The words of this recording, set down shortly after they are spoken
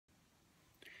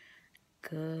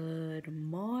Good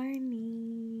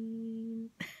morning.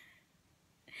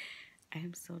 I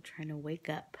am still trying to wake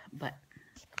up, but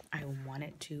I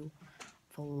wanted to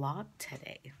vlog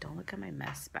today. Don't look at my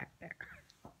mess back there.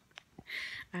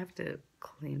 I have to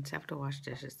wash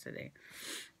dishes today.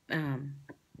 I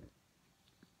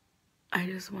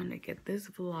just want to get this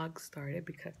vlog started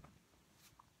because,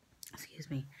 excuse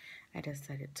me, I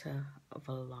decided to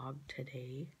vlog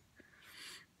today.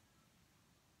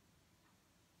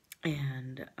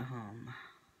 And,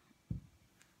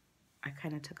 I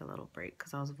kind of took a little break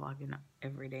because I was vlogging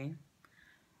every day.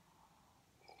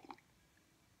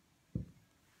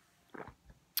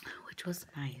 Which was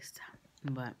nice.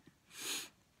 But,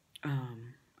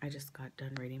 I just got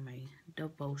done reading my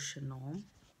devotional,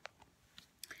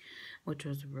 which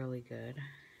was really good.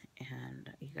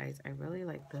 And you guys, I really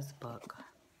like this book.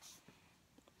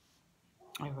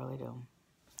 I really do.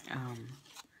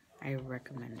 I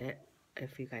recommend it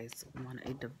if you guys want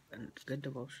a good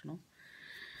devotional.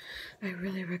 I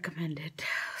really recommend it.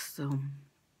 So,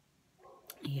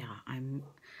 yeah, I'm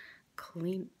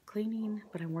cleaning,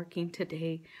 but I'm working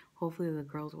today. Hopefully the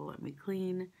girls will let me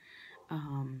clean.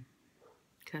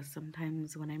 Because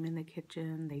sometimes when I'm in the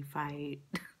kitchen, they fight.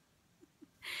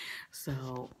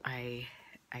 So I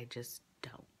just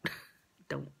don't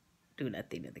do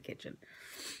nothing in the kitchen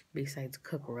besides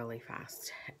cook really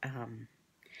fast.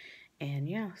 And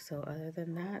yeah, so other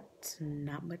than that,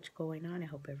 not much going on. I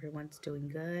hope everyone's doing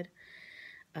good.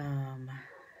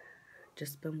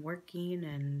 Just been working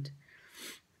and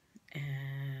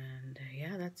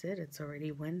yeah, that's it. It's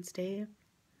already Wednesday.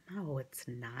 No, it's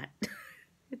not.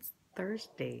 It's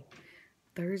Thursday.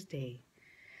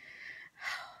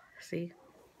 See,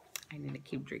 I need to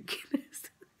keep drinking this.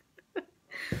 I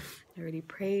already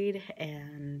prayed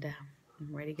and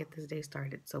I'm ready to get this day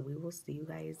started. So we will see you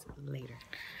guys later.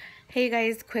 Hey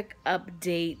guys, quick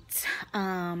update.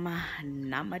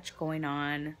 Not much going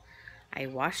on. I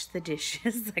washed the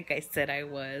dishes like I said I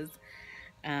was.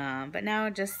 But now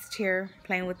just here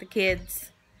playing with the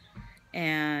kids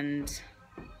and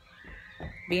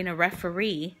being a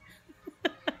referee. I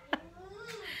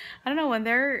don't know, when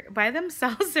they're by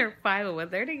themselves, they're fine, but when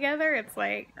they're together, it's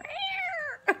like,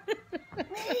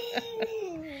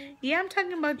 yeah, I'm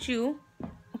talking about you.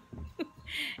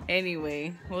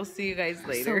 Anyway, we'll see you guys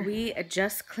later. So we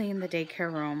just cleaned the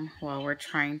daycare room while we're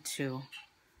trying to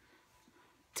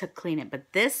clean it.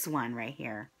 But this one right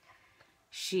here,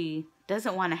 she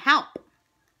doesn't want to help.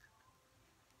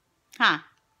 Huh?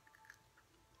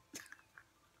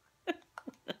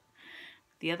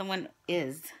 The other one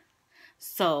is.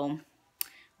 So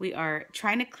we are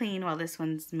trying to clean while this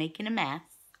one's making a mess.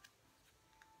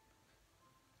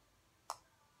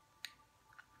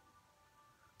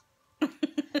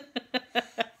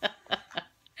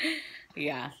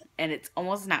 Yeah, and it's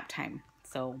almost nap time,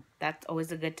 so that's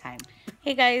always a good time.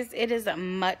 Hey guys, it is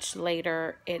much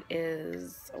later. It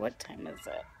is, what time is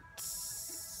it?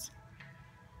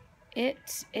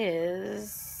 It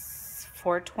is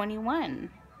 4:21.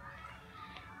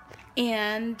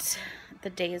 And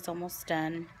the day is almost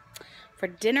done. For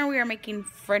dinner, we are making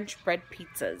French bread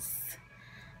pizzas.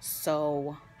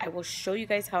 So I will show you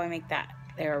guys how I make that.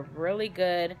 They're really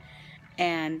good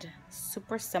and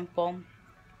super simple.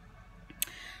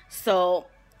 So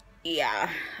yeah,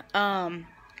 but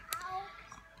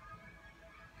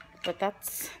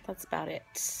that's about it.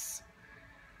 So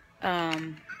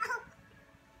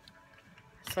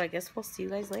I guess we'll see you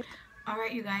guys later. All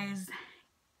right, you guys,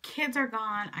 kids are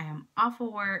gone. I am off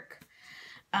of work.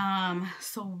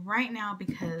 So right now,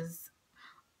 because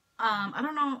I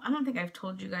don't think I've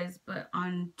told you guys, but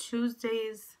on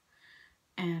Tuesdays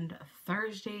and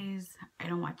Thursdays I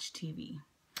don't watch TV.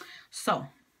 So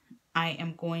I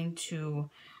am going to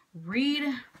read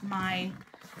my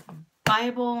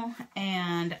Bible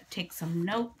and take some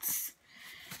notes.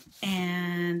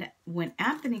 And when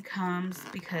Anthony comes,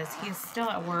 because he is still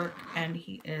at work and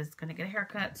he is going to get a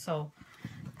haircut, so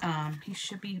he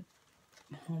should be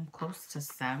home close to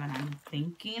 7, I'm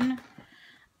thinking.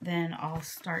 Then I'll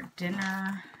start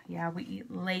dinner. Yeah, we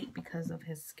eat late because of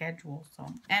his schedule, so,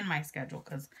 and my schedule,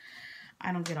 because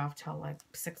I don't get off till like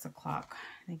 6 o'clock.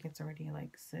 I think it's already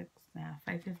like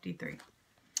 5:53.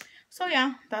 So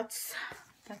yeah, that's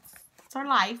our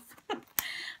life.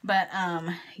 But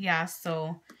yeah,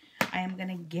 so I am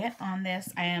gonna get on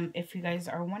this. If you guys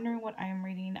are wondering what I am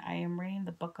reading, I am reading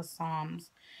the Book of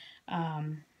Psalms.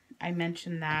 I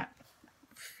mentioned that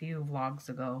a few vlogs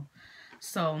ago.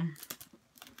 So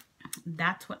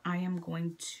that's what I am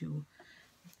going to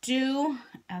do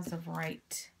as of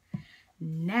right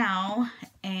now,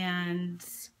 and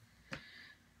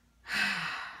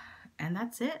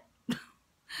that's it.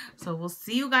 So we'll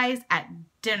see you guys at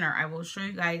dinner. I will show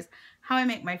you guys how I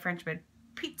make my French bread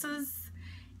pizzas.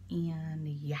 And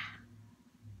yeah.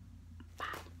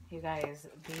 You guys,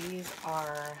 these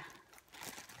are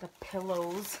the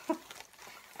pillows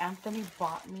Anthony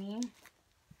bought me.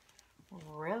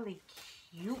 Really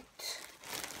cute.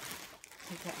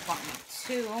 He bought me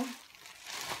 2.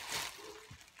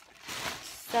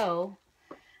 So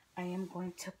I am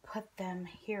going to put them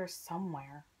here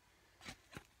somewhere.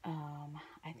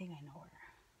 I think I know where.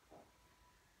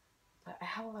 But I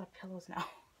have a lot of pillows now.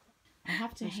 I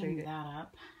have to hang that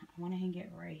up. I want to hang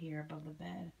it right here above the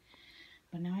bed.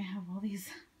 But now I have all these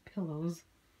pillows.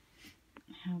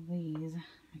 I have these.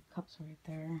 My cup's right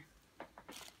there.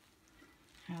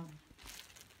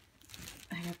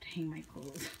 I have to hang my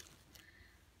clothes.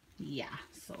 Yeah,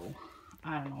 so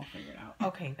I don't know. I'll figure it out.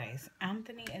 Okay, guys.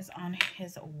 Anthony is on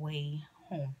his way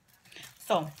home.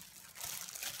 So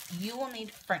you will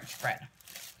need French bread.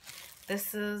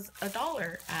 This is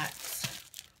 $1 at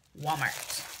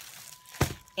Walmart.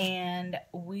 And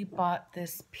we bought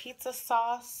this pizza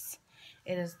sauce.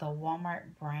 It is the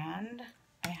Walmart brand.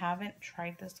 I haven't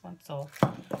tried this one, so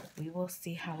we will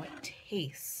see how it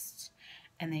tastes.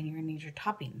 And then you're gonna need your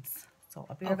toppings. So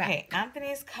I'll be right back. Okay,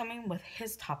 Anthony's coming with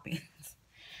his toppings.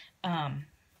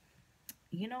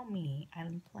 You know me,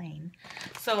 I'm plain.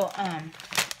 So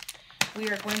we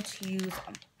are going to use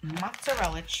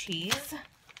mozzarella cheese.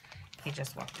 He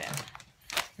just walked in.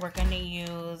 We're gonna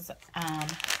use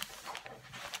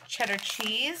cheddar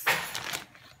cheese.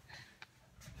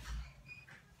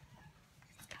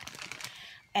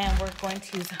 And we're going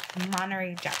to use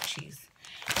Monterey Jack cheese.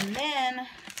 And then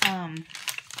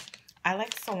I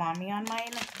like salami on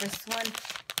mine. This one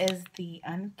is the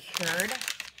uncured.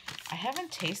 I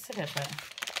haven't tasted it, but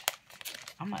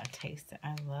I'm going to taste it.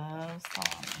 I love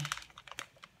salami.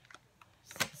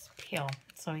 This is peel.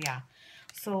 So yeah.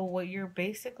 So what you're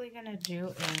basically going to do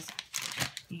is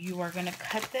you are going to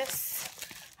cut this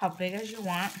how big as you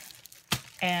want.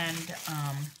 And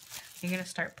you're going to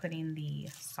start putting the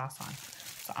sauce on.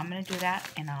 So I'm going to do that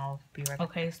and I'll be right back.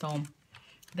 Okay, so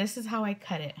this is how I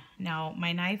cut it. Now,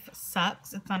 my knife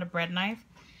sucks. It's not a bread knife.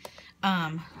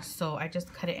 So I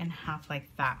just cut it in half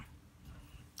like that.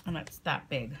 And it's that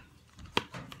big.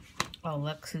 Oh,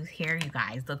 look who's here, you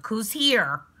guys. Look who's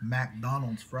here.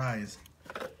 McDonald's fries.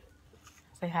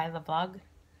 Say hi to the vlog.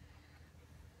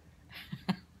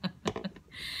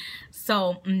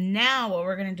 So now what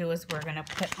we're going to do is we're going to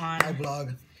put on... Hi,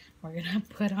 vlog. We're going to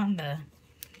put on the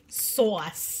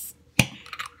sauce.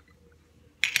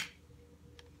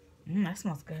 That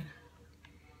smells good.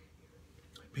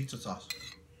 Pizza sauce.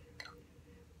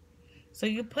 So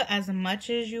you put as much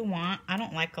as you want. I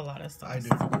don't like a lot of sauce. I do.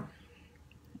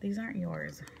 These aren't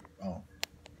yours. Oh.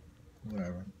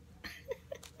 Whatever.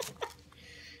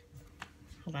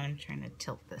 Hold on, I'm trying to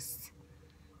tilt this.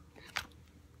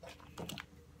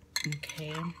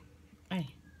 Okay.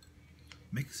 Hey.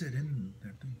 Mix it in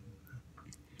there.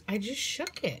 I just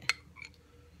shook it.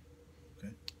 Okay.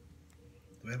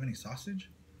 Do we have any sausage?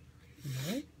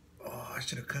 No. Oh, I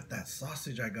should have cut that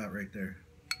sausage I got right there.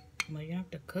 Well, you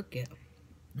have to cook it.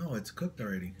 No, it's cooked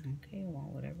already. Okay, well,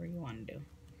 whatever you want to do.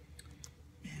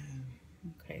 Man.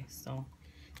 Okay, so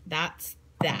that's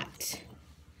that.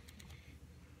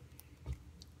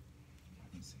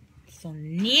 So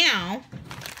now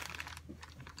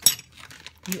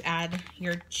you add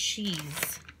your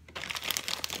cheese.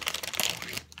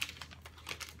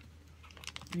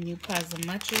 And you put as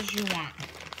much as you want.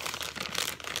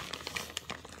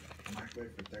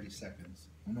 Microwave for 30 seconds.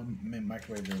 I'm going to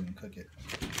microwave it and cook it.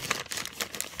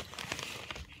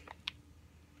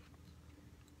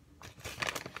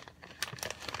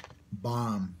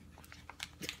 Bomb.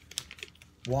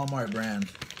 Walmart brand,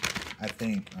 I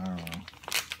think. I don't know.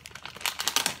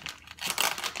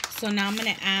 So now I'm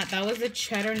going to add, that was the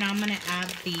cheddar. Now I'm going to add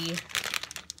the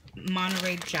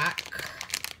Monterey Jack.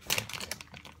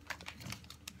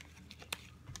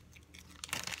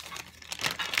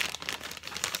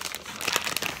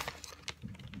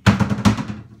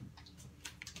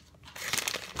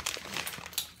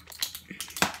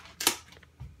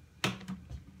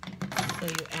 So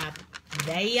you add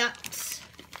that.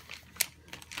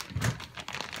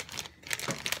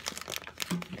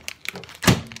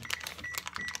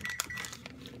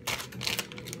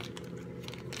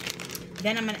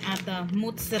 Then I'm going to add the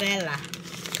mozzarella.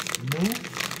 Moo?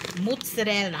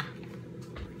 Mozzarella.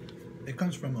 It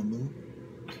comes from a moo.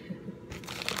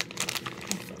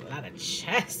 That's a lot of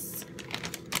chest.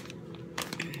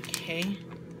 Okay.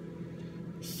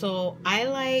 So I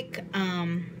like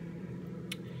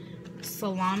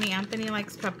salami. Anthony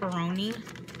likes pepperoni.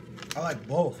 I like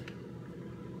both.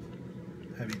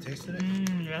 Have you tasted it?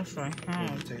 Yes, I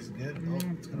have. Does it taste good? Oh,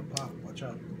 it's gonna pop. Watch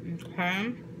out.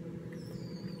 Okay.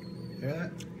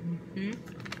 Hear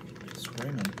that?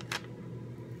 Screaming.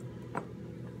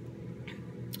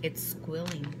 It's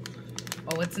squilling.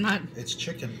 Oh, it's not. It's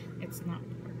chicken. It's not.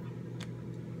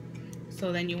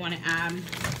 So then you want to add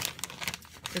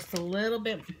just a little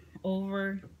bit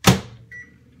over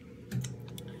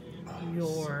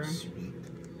your So sweet.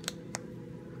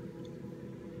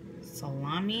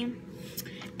 salami.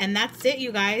 And that's it,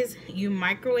 you guys. You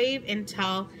microwave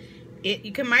until it,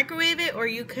 you can microwave it or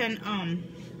you can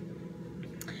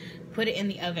put it in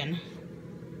the oven.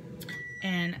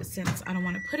 And since I don't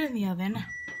want to put it in the oven,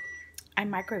 I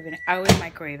microwave it. I always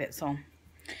microwave it, so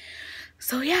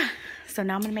yeah. So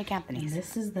now I'm gonna make Anthony's. And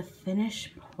this is the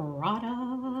finished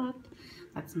product.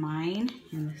 That's mine,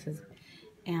 and this is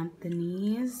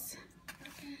Anthony's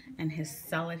and his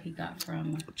salad he got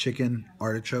from Chicken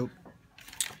artichoke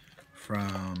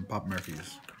from Papa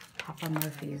Murphy's. Papa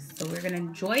Murphy's. So we're gonna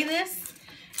enjoy this,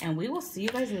 and we will see you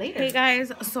guys later. Hey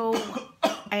guys, so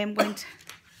I am going to,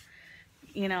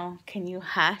 you know, can you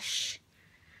hush?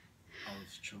 I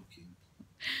was choking.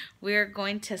 We're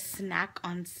going to snack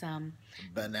on some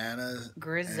Bananas,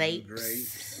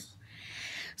 grapes.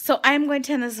 So I'm going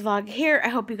to end this vlog here. I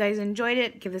hope you guys enjoyed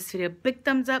it. Give this video a big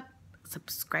thumbs up.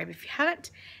 Subscribe if you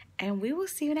haven't. And we will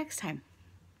see you next time.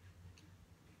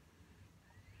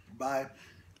 Bye.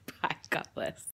 Bye. God bless.